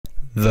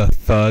The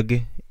thug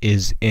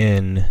is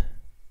in.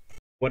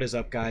 What is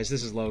up, guys?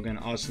 This is Logan,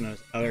 also known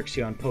as Alex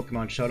here on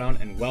Pokemon Showdown,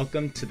 and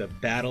welcome to the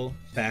Battle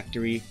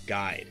Factory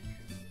Guide.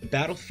 The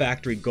Battle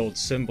Factory gold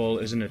symbol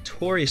is a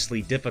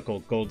notoriously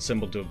difficult gold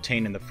symbol to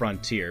obtain in the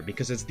Frontier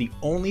because it's the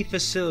only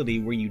facility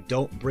where you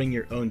don't bring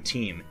your own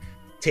team,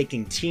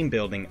 taking team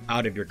building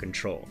out of your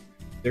control.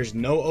 There's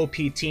no OP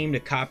team to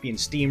copy and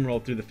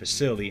steamroll through the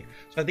facility,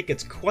 so I think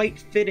it's quite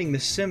fitting the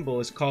symbol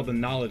is called the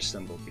knowledge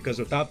symbol, because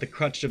without the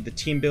crutch of the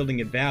team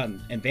building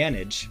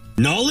advantage...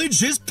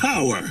 Knowledge is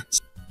power!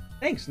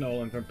 Thanks,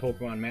 Nolan from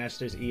Pokemon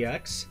Masters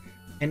EX.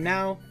 And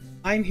now,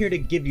 I'm here to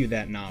give you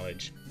that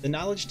knowledge. The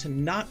knowledge to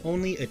not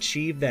only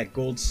achieve that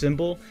gold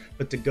symbol,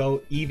 but to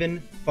go even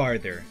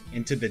farther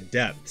into the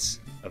depths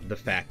of the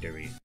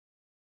factory.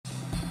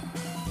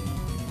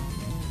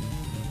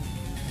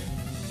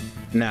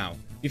 Now,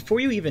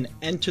 before you even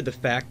enter the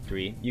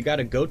factory, you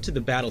gotta go to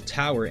the battle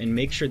tower and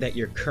make sure that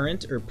your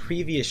current or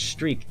previous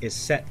streak is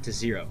set to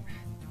 0.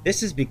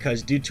 This is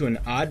because due to an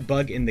odd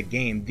bug in the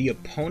game, the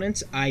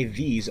opponent's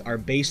IVs are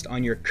based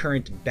on your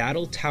current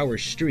battle tower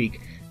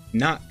streak,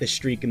 not the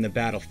streak in the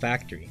battle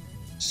factory.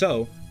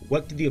 So,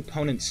 what do the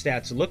opponent's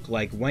stats look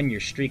like when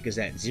your streak is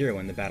at 0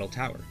 in the battle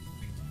tower?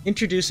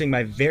 Introducing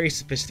my very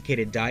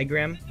sophisticated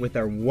diagram with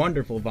our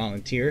wonderful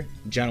volunteer,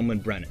 Gentleman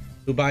Brennan,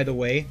 who, by the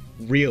way,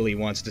 really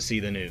wants to see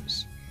the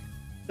news.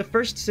 The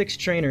first 6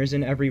 trainers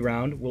in every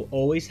round will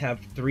always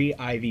have 3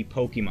 IV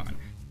Pokemon.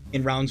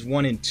 In rounds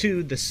 1 and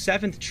 2, the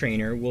 7th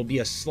trainer will be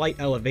a slight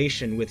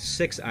elevation with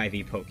 6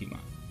 IV Pokemon.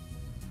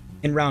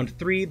 In round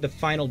 3, the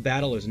final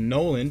battle is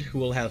Nolan, who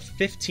will have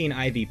 15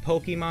 IV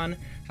Pokemon.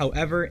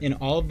 However, in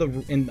all of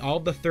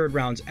the third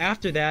rounds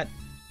after that,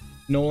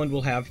 Nolan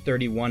will have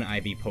 31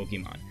 IV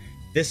Pokemon.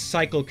 This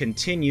cycle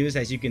continues,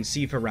 as you can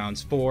see, for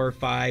rounds 4,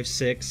 5,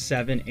 6,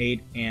 7,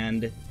 8,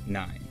 and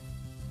 9.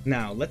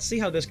 Now, let's see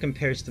how this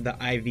compares to the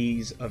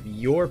IVs of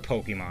your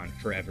Pokemon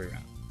for every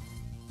round.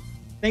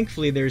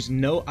 Thankfully, there's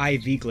no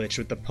IV glitch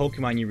with the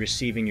Pokemon you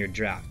receive in your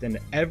draft, and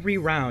every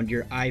round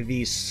your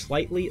IVs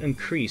slightly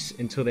increase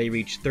until they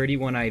reach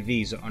 31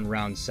 IVs on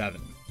round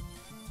 7.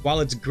 While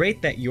it's great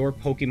that your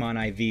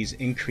Pokemon IVs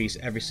increase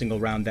every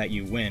single round that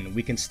you win,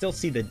 we can still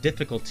see the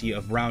difficulty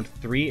of round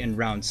 3 and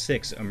round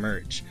 6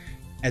 emerge,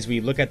 as we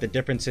look at the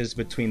differences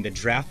between the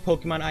draft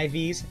Pokemon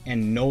IVs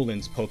and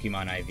Nolan's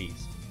Pokemon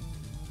IVs.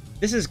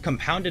 This is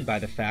compounded by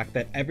the fact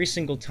that every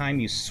single time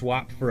you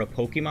swap for a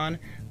Pokemon,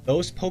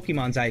 those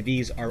Pokemon's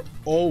IVs are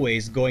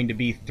always going to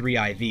be 3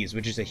 IVs,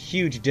 which is a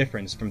huge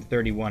difference from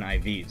 31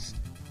 IVs.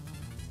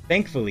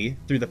 Thankfully,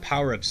 through the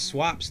power of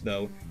swaps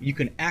though, you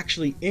can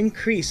actually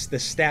increase the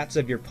stats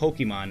of your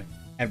Pokemon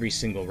every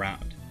single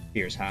round.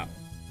 Here's how.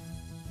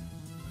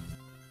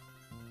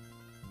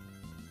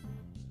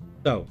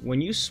 So,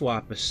 when you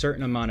swap a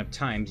certain amount of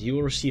times, you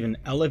will receive an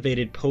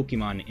elevated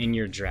Pokemon in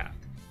your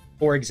draft.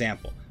 For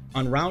example,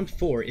 on round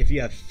 4, if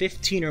you have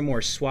 15 or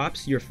more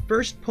swaps, your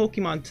first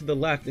Pokemon to the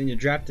left in your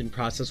drafting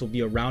process will be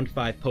a round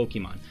 5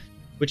 Pokemon,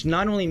 which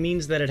not only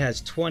means that it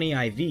has 20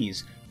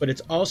 IVs, but it's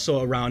also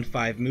a round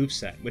 5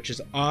 moveset, which is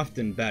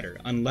often better,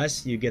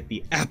 unless you get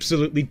the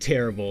absolutely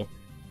terrible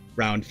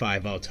round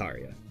 5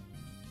 Altaria.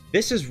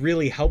 This is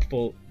really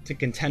helpful to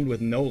contend with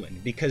Nolan,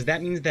 because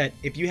that means that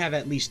if you have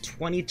at least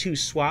 22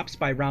 swaps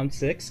by round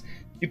 6,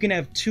 you can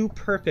have 2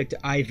 perfect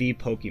IV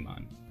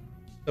Pokemon.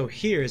 So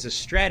here is a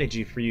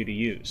strategy for you to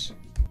use.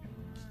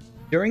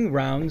 During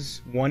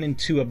rounds 1 and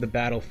 2 of the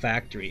Battle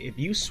Factory, if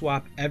you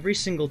swap every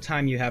single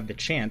time you have the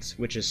chance,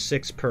 which is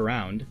 6 per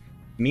round,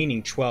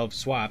 meaning 12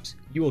 swaps,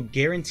 you will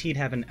guaranteed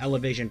have an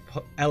elevation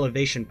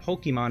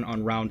Pokemon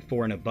on round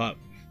 4 and above.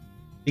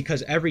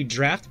 Because every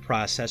draft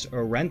process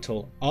or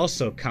rental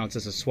also counts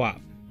as a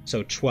swap.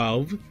 So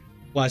 12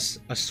 plus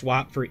a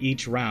swap for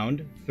each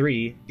round,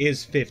 3,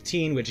 is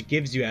 15, which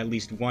gives you at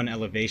least 1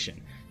 elevation.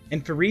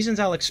 And for reasons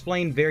I'll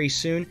explain very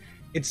soon,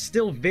 it's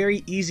still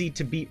very easy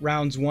to beat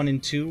rounds 1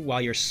 and 2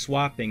 while you're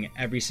swapping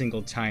every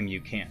single time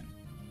you can.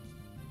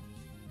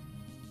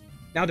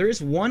 Now there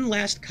is one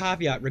last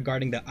caveat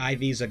regarding the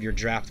IVs of your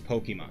draft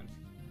Pokemon.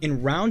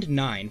 In round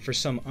 9, for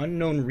some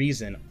unknown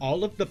reason,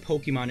 all of the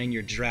Pokemon in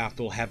your draft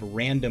will have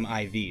random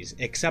IVs,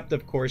 except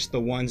of course the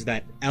ones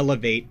that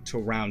elevate to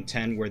round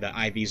 10 where the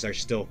IVs are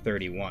still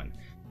 31.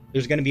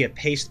 There's going to be a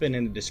pastebin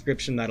in the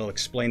description that'll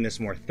explain this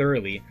more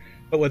thoroughly,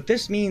 but what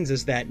this means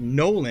is that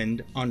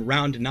Nolan on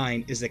round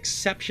 9 is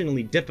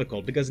exceptionally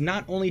difficult because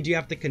not only do you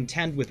have to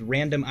contend with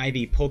random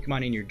IV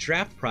Pokemon in your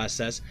draft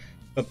process,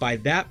 but by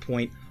that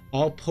point,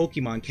 all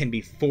Pokemon can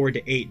be 4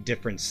 to 8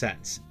 different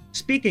sets.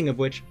 Speaking of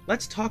which,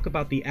 let's talk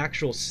about the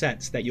actual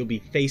sets that you'll be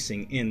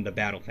facing in the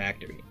Battle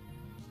Factory.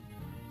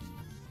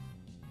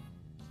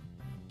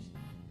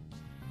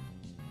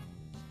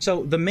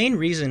 So the main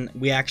reason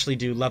we actually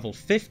do level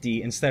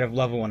 50 instead of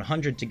level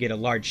 100 to get a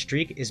large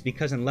streak is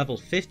because in level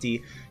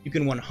 50, you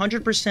can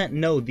 100%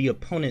 know the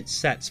opponent's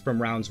sets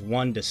from rounds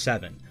 1 to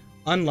 7.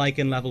 Unlike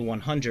in level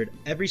 100,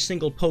 every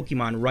single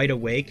Pokemon right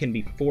away can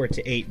be 4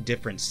 to 8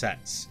 different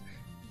sets.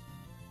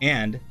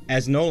 And,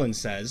 as Nolan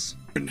says,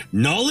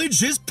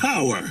 knowledge is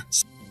power!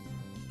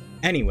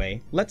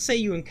 Anyway, let's say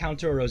you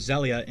encounter a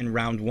Roselia in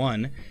round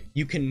 1.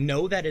 You can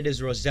know that it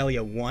is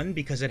Roselia 1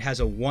 because it has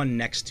a 1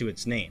 next to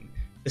its name.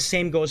 The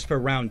same goes for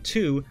round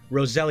 2.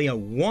 Roselia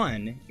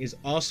 1 is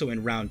also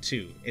in round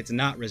 2. It's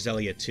not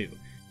Roselia 2.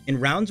 In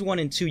rounds 1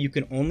 and 2, you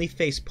can only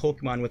face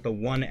Pokemon with a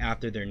 1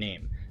 after their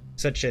name,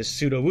 such as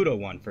Sudowoodo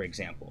 1, for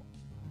example.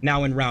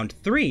 Now in round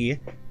 3,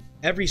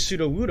 every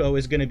Sudowoodo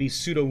is going to be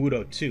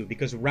Sudowoodo 2,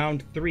 because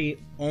round 3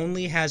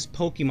 only has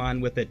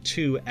Pokemon with a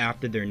 2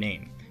 after their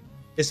name.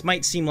 This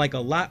might seem like a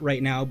lot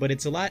right now, but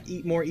it's a lot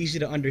more easy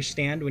to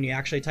understand when you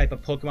actually type a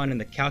Pokemon in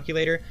the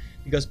calculator,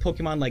 because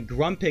Pokemon like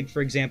Grumpig,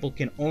 for example,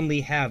 can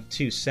only have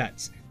 2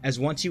 sets, as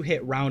once you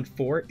hit round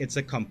 4, it's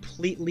a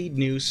completely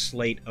new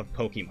slate of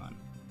Pokemon.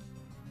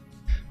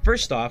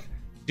 First off,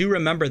 do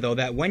remember though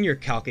that when you're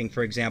calcing,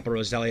 for example,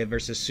 Roselia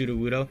versus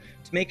Sudowoodo,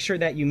 to make sure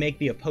that you make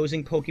the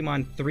opposing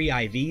Pokemon 3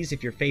 IVs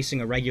if you're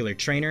facing a regular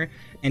trainer,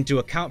 and to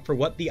account for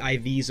what the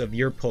IVs of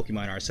your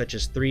Pokemon are, such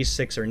as 3,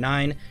 6, or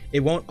 9, it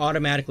won't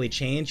automatically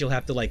change. You'll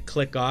have to like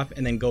click off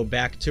and then go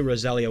back to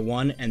Roselia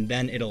 1, and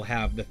then it'll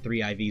have the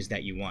 3 IVs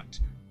that you want.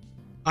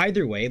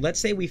 Either way, let's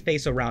say we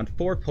face a round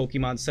 4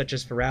 Pokemon such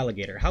as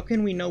Feraligatr. How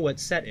can we know what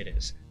set it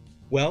is?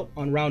 Well,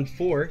 on round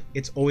 4,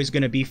 it's always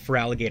going to be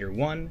Feraligatr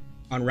 1.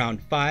 On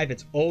round 5,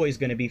 it's always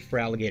going to be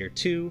Feraligatr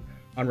 2.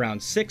 On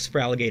round 6,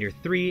 Feraligatr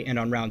 3. And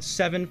on round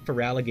 7,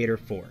 Feraligatr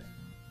 4.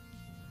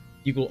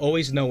 You will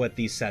always know what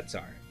these sets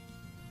are.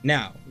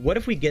 Now, what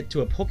if we get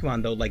to a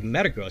Pokemon though like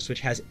Metagross, which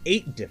has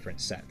 8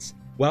 different sets?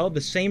 Well, the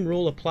same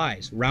rule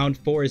applies. Round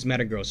 4 is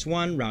Metagross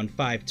 1, round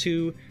 5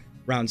 2,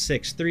 round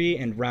 6 3,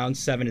 and round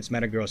 7 it's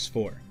Metagross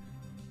 4.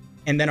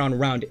 And then on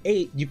round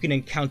 8, you can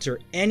encounter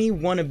any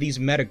one of these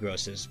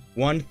Metagrosses,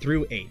 1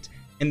 through 8.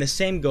 And the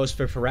same goes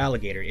for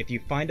Feraligatr. If you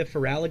find a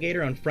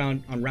Feraligatr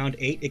on round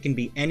 8, it can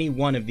be any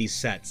one of these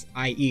sets,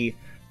 i.e.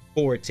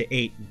 4 to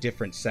 8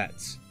 different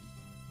sets.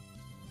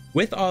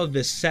 With all of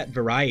this set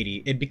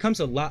variety, it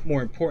becomes a lot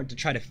more important to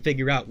try to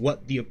figure out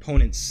what the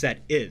opponent's set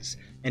is,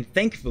 and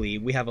thankfully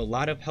we have a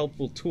lot of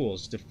helpful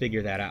tools to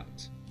figure that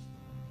out.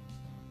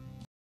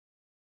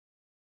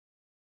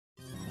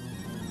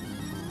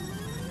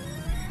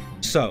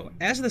 So,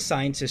 as the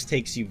scientist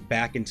takes you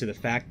back into the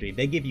factory,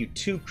 they give you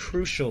 2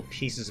 crucial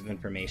pieces of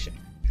information.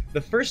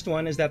 The first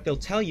one is that they'll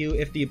tell you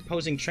if the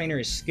opposing trainer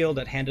is skilled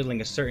at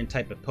handling a certain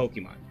type of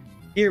Pokemon.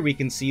 Here we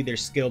can see they're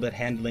skilled at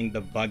handling the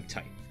Bug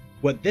type.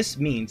 What this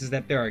means is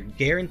that there are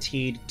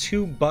guaranteed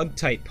 2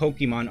 Bug-type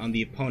Pokemon on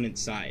the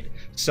opponent's side.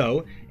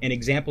 So, an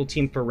example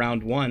team for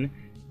round 1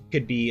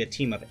 could be a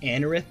team of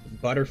Anorith,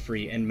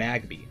 Butterfree, and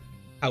Magby.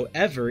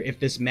 However, if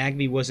this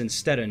Magby was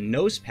instead a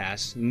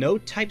Nosepass, no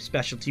type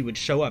specialty would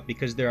show up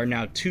because there are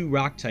now 2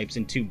 Rock types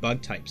and 2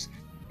 Bug types,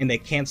 and they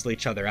cancel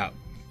each other out.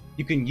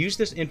 You can use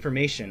this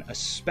information,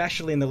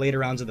 especially in the later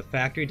rounds of the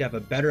factory, to have a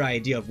better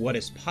idea of what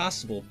is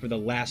possible for the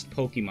last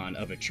Pokemon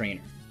of a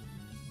trainer.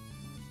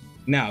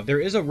 Now, there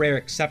is a rare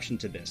exception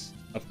to this,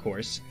 of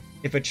course.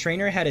 If a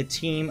trainer had a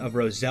team of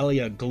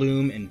Roselia,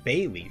 Gloom, and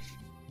Bayleaf,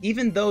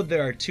 even though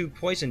there are 2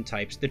 poison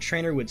types, the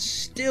trainer would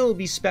still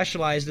be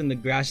specialized in the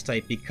grass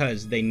type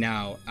because they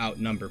now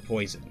outnumber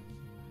poison.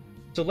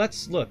 So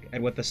let's look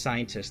at what the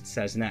scientist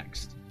says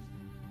next.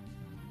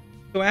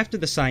 So after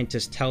the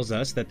scientist tells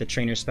us that the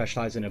trainer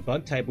specializes in a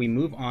bug type, we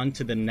move on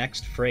to the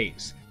next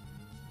phrase.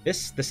 The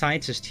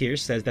scientist here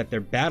says that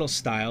their battle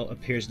style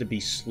appears to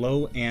be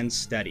slow and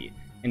steady,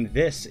 and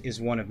this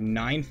is one of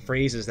 9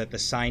 phrases that the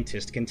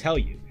scientist can tell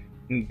you.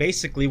 And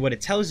basically what it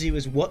tells you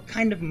is what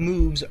kind of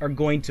moves are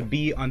going to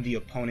be on the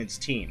opponent's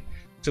team.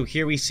 So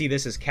here we see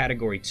this as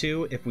category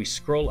 2. If we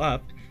scroll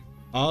up,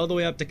 all the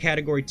way up to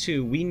category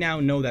 2, we now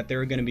know that there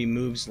are going to be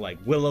moves like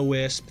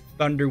Will-O-Wisp,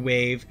 Thunder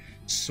Wave,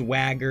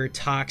 Swagger,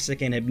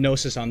 Toxic, and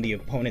Hypnosis on the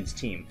opponent's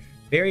team.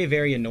 Very,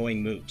 very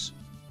annoying moves.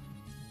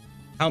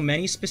 How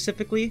many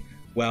specifically?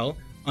 Well,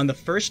 on the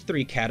first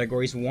 3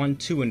 categories, 1,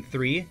 2, and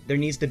 3, there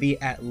needs to be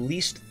at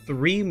least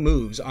 3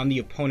 moves on the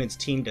opponent's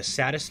team to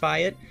satisfy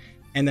it.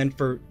 And then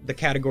for the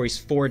categories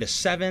 4 to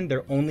 7,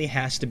 there only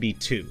has to be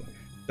 2.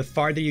 The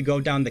farther you go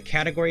down the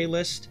category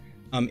list,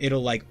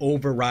 it'll like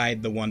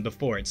override the one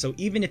before it. So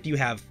even if you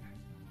have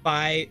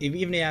 5,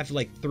 even if you have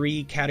like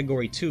 3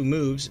 category 2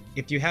 moves,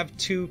 if you have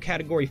 2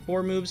 category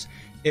 4 moves,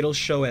 it'll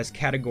show as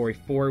category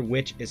 4,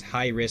 which is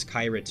high risk,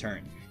 high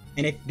return.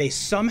 And if they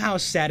somehow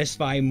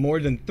satisfy more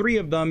than 3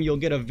 of them, you'll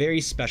get a very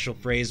special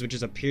phrase, which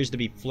appears to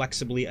be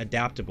flexibly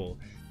adaptable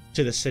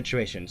to the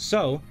situation.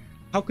 So,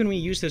 how can we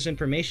use this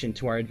information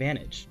to our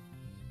advantage?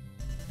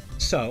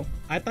 So,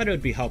 I thought it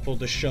would be helpful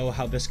to show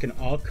how this can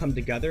all come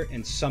together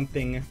in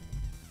something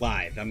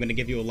live. I'm going to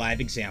give you a live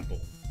example.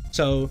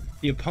 So,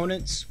 the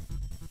opponent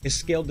is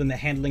skilled in the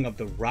handling of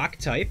the Rock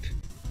type,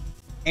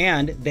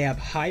 and they have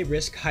high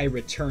risk, high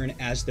return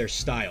as their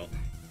style.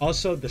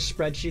 Also, the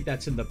spreadsheet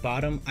that's in the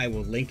bottom, I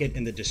will link it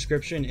in the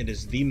description. It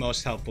is the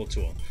most helpful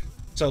tool.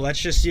 So let's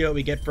just see what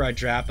we get for our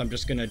draft. I'm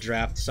just going to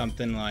draft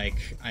something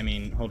like,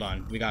 hold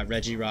on. We got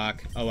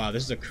Regirock. Oh, wow,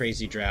 this is a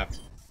crazy draft.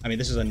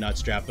 This is a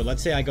nuts draft. But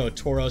let's say I go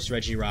Tauros,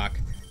 Regirock,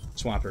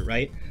 Swampert,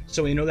 right?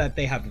 So we know that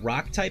they have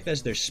Rock type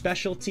as their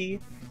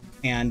specialty.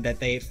 and that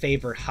they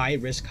favor high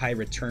risk, high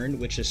return,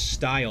 which is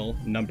style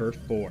number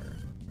 4.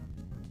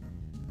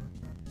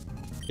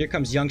 Here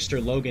comes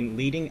youngster Logan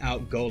leading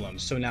out Golem.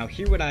 So now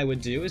here what I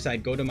would do is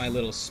I'd go to my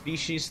little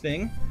species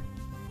thing,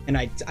 and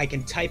I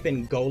can type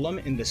in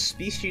Golem in the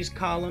species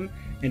column,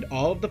 and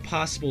all of the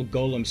possible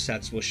Golem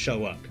sets will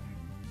show up.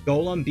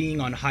 Golem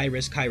being on high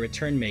risk, high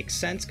return makes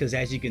sense because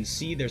as you can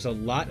see, there's a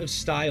lot of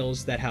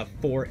styles that have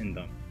 4 in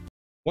them.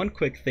 One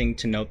quick thing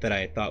to note that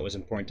I thought was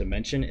important to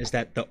mention is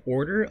that the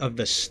order of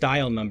the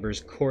style numbers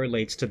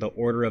correlates to the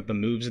order of the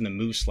moves in the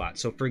move slot.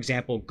 So for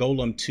example,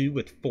 Golem 2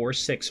 with 4,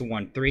 6,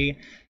 1, 3,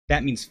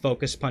 that means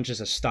Focus Punch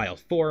is a style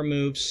 4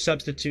 move,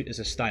 Substitute is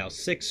a style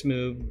 6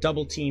 move,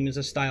 Double Team is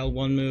a style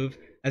 1 move,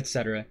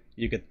 etc.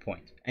 You get the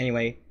point.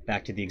 Anyway,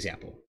 back to the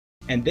example.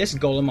 And this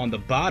Golem on the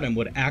bottom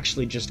would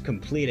actually just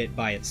complete it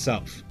by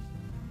itself.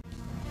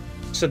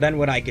 So then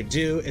what I could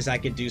do is I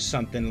could do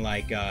something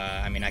like,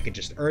 I could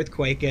just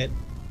Earthquake it,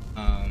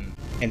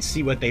 and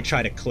see what they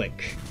try to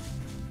click.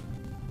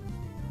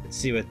 Let's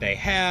see what they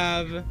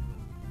have.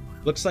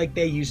 Looks like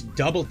they use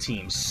Double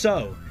Team.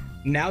 So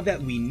now that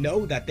we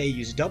know that they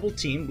use Double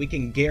Team, we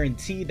can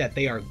guarantee that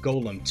they are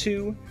Golem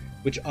 2,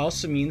 which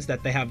also means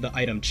that they have the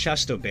item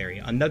Chesto Berry.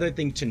 Another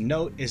thing to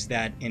note is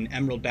that in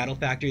Emerald Battle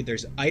Factory,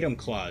 there's item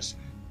clause.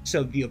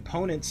 So the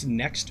opponent's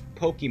next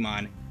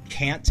Pokemon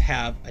can't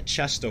have a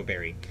Chesto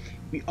Berry.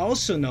 We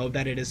also know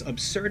that it is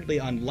absurdly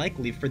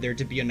unlikely for there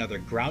to be another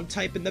ground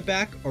type in the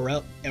back, or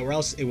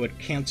else it would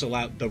cancel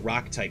out the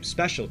rock type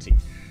specialty.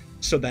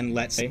 So then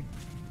let's say,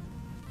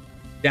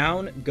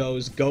 down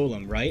goes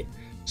Golem, right?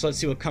 So let's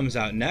see what comes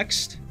out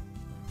next.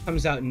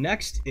 Comes out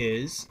next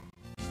is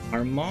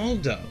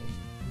Armaldo.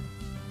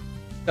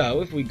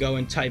 So if we go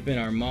and type in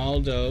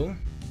Armaldo,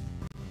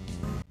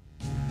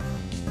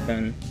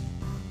 then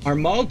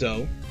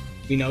Armaldo,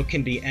 we know,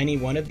 can be any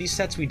one of these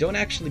sets. We don't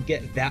actually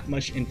get that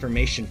much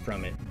information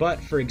from it. But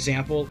for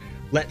example,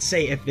 let's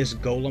say if this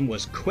Golem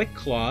was Quick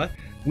Claw,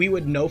 we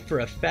would know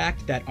for a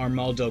fact that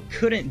Armaldo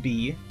couldn't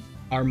be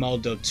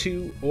Armaldo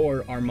 2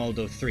 or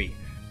Armaldo 3.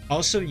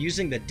 Also,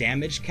 using the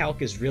damage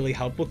calc is really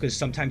helpful because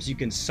sometimes you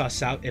can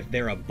suss out if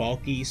they're a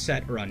bulky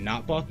set or a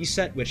not bulky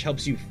set, which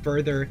helps you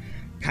further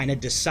kind of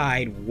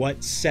decide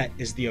what set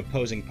is the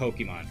opposing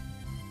Pokemon.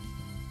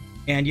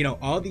 And you know,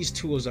 all these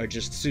tools are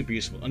just super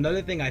useful.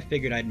 Another thing I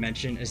figured I'd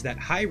mention is that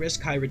high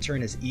risk, high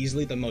return is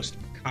easily the most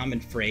common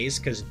phrase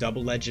because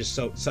Double Edge is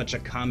such a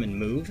common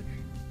move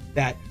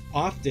that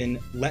often,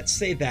 let's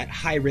say that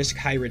high risk,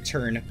 high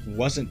return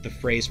wasn't the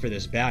phrase for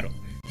this battle.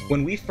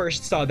 When we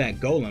first saw that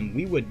Golem,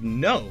 we would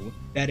know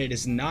that it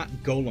is not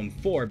Golem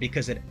 4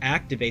 because it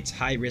activates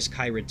high risk,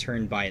 high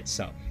return by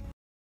itself.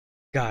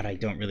 God, I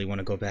don't really want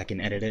to go back and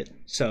edit it.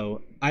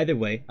 So either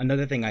way,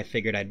 another thing I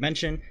figured I'd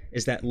mention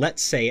is that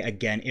let's say,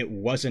 again, it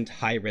wasn't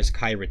high risk,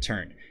 high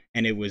return,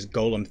 and it was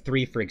Golem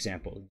 3, for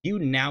example. You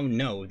now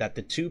know that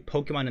the 2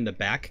 Pokemon in the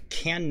back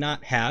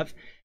cannot have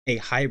a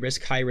high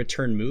risk, high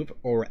return move,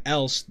 or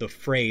else the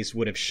phrase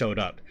would have showed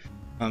up.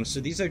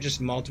 So these are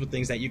just multiple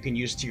things that you can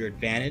use to your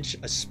advantage,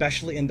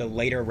 especially in the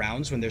later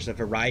rounds when there's a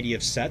variety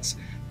of sets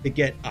to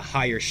get a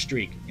higher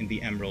streak in the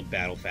Emerald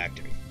Battle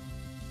Factory.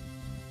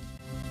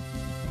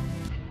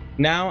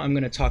 Now I'm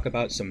going to talk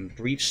about some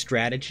brief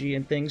strategy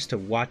and things to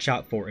watch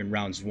out for in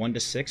rounds 1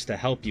 to 6 to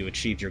help you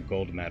achieve your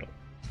gold medal.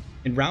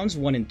 In rounds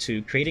 1 and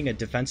 2, creating a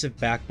defensive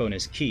backbone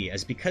is key,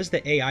 as because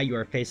the AI you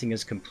are facing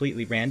is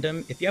completely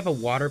random, if you have a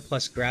water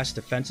plus grass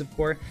defensive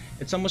core,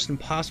 it's almost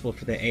impossible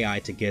for the AI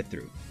to get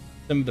through.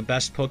 Some of the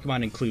best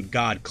Pokemon include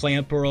God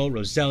Clamperl,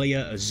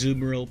 Roselia,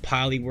 Azumarill,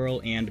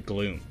 Poliwhirl, and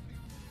Gloom.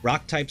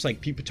 Rock types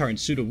like Pupitar and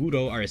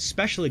Sudowoodo are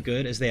especially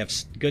good as they have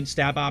good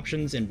stab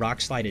options in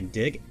Rock Slide and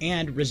Dig,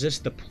 and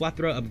resist the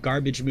plethora of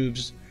garbage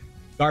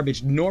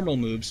normal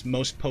moves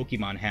most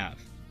Pokemon have.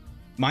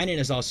 Minun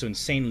is also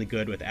insanely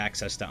good with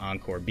access to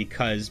Encore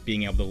because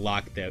being able to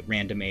lock the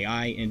random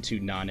AI into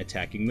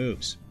non-attacking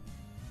moves.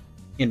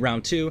 In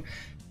round 2,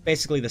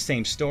 basically the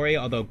same story,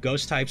 although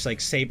ghost types like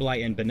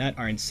Sableye and Banette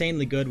are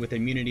insanely good with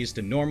immunities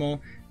to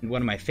normal, and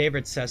one of my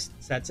favorite sets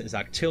is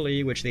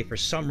Octillery, which they for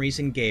some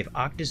reason gave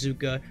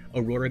Octazooka,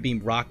 Aurora Beam,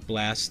 Rock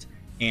Blast,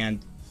 and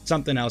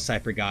something else I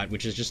forgot,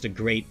 which is just a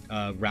great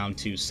round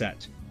 2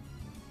 set.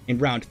 In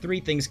round 3,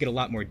 things get a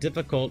lot more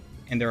difficult,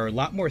 and there are a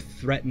lot more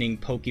threatening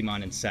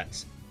Pokemon in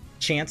sets.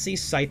 Chansey,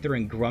 Scyther,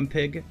 and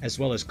Grumpig, as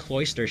well as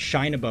Cloyster,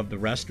 shine above the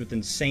rest with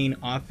insane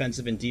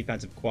offensive and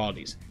defensive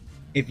qualities.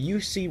 If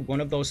you see one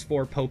of those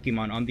 4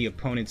 Pokemon on the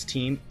opponent's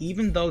team,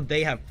 even though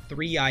they have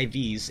 3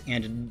 IVs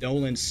and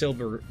Nolan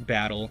Silver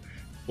Battle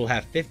will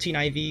have 15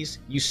 IVs,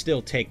 you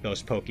still take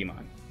those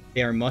Pokemon.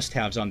 They are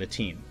must-haves on the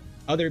team.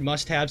 Other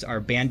must-haves are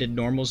banded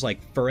normals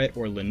like Furret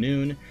or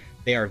Lanoon.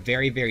 They are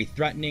very, very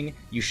threatening.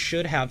 You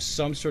should have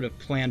some sort of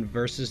plan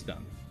versus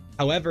them.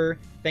 However,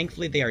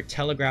 thankfully they are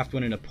telegraphed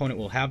when an opponent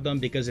will have them,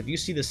 because if you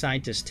see the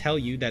scientists tell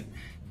you that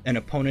an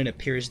opponent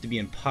appears to be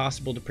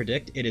impossible to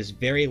predict, it is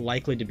very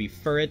likely to be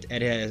Furret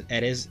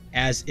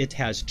as it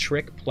has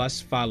Trick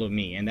plus Follow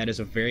Me, and that is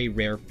a very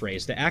rare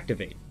phrase to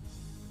activate.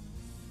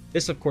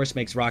 This of course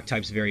makes rock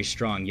types very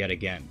strong yet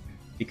again.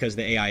 because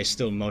the AI is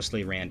still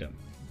mostly random.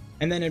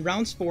 And then in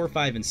rounds 4,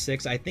 5, and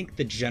 6, I think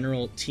the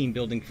general team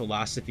building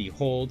philosophy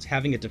holds.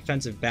 Having a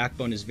defensive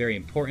backbone is very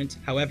important.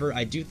 However,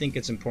 I do think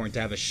it's important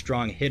to have a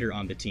strong hitter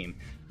on the team,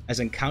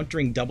 as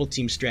encountering double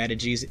team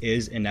strategies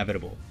is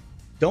inevitable.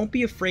 Don't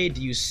be afraid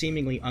to use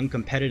seemingly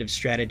uncompetitive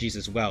strategies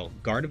as well.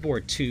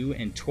 Gardevoir 2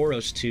 and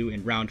Tauros 2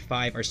 in round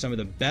 5 are some of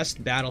the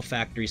best Battle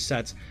Factory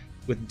sets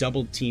with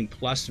double team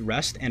plus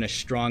rest and a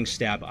strong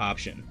stab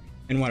option.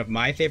 And one of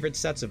my favorite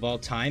sets of all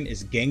time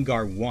is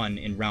Gengar 1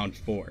 in round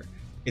 4.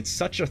 It's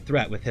such a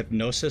threat with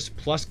Hypnosis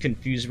plus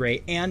Confuse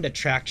Ray and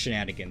Attract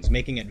shenanigans,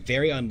 making it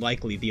very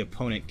unlikely the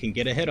opponent can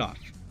get a hit off.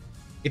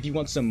 If you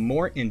want some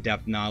more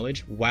in-depth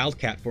knowledge,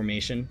 Wildcat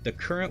Formation, the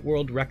current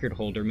world record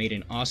holder, made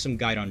an awesome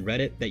guide on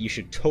Reddit that you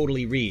should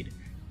totally read.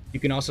 You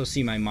can also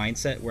see my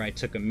mindset where I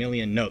took a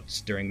million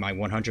notes during my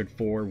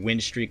 104 win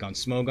streak on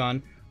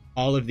Smogon.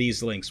 All of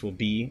these links will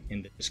be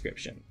in the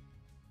description.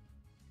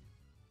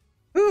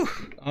 Whew!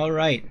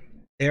 Alright,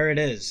 there it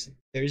is.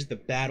 There's the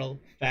Battle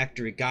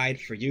Factory guide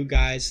for you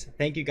guys.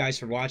 Thank you guys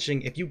for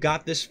watching. If you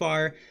got this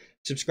far,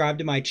 subscribe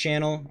to my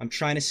channel. I'm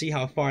trying to see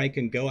how far I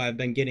can go. I've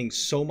been getting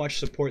so much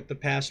support the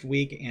past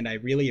week, and I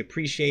really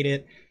appreciate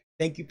it.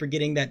 Thank you for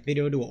getting that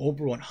video to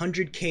over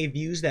 100k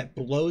views. That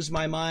blows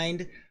my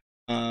mind.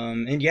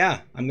 And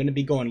yeah, I'm going to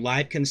be going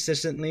live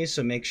consistently,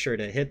 so make sure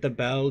to hit the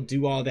bell,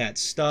 do all that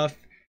stuff,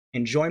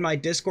 and join my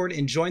Discord,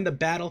 and join the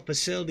Battle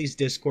Facilities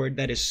Discord.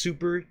 That is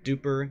super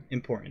duper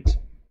important.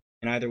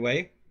 And either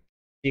way,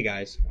 see you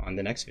guys on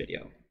the next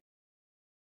video.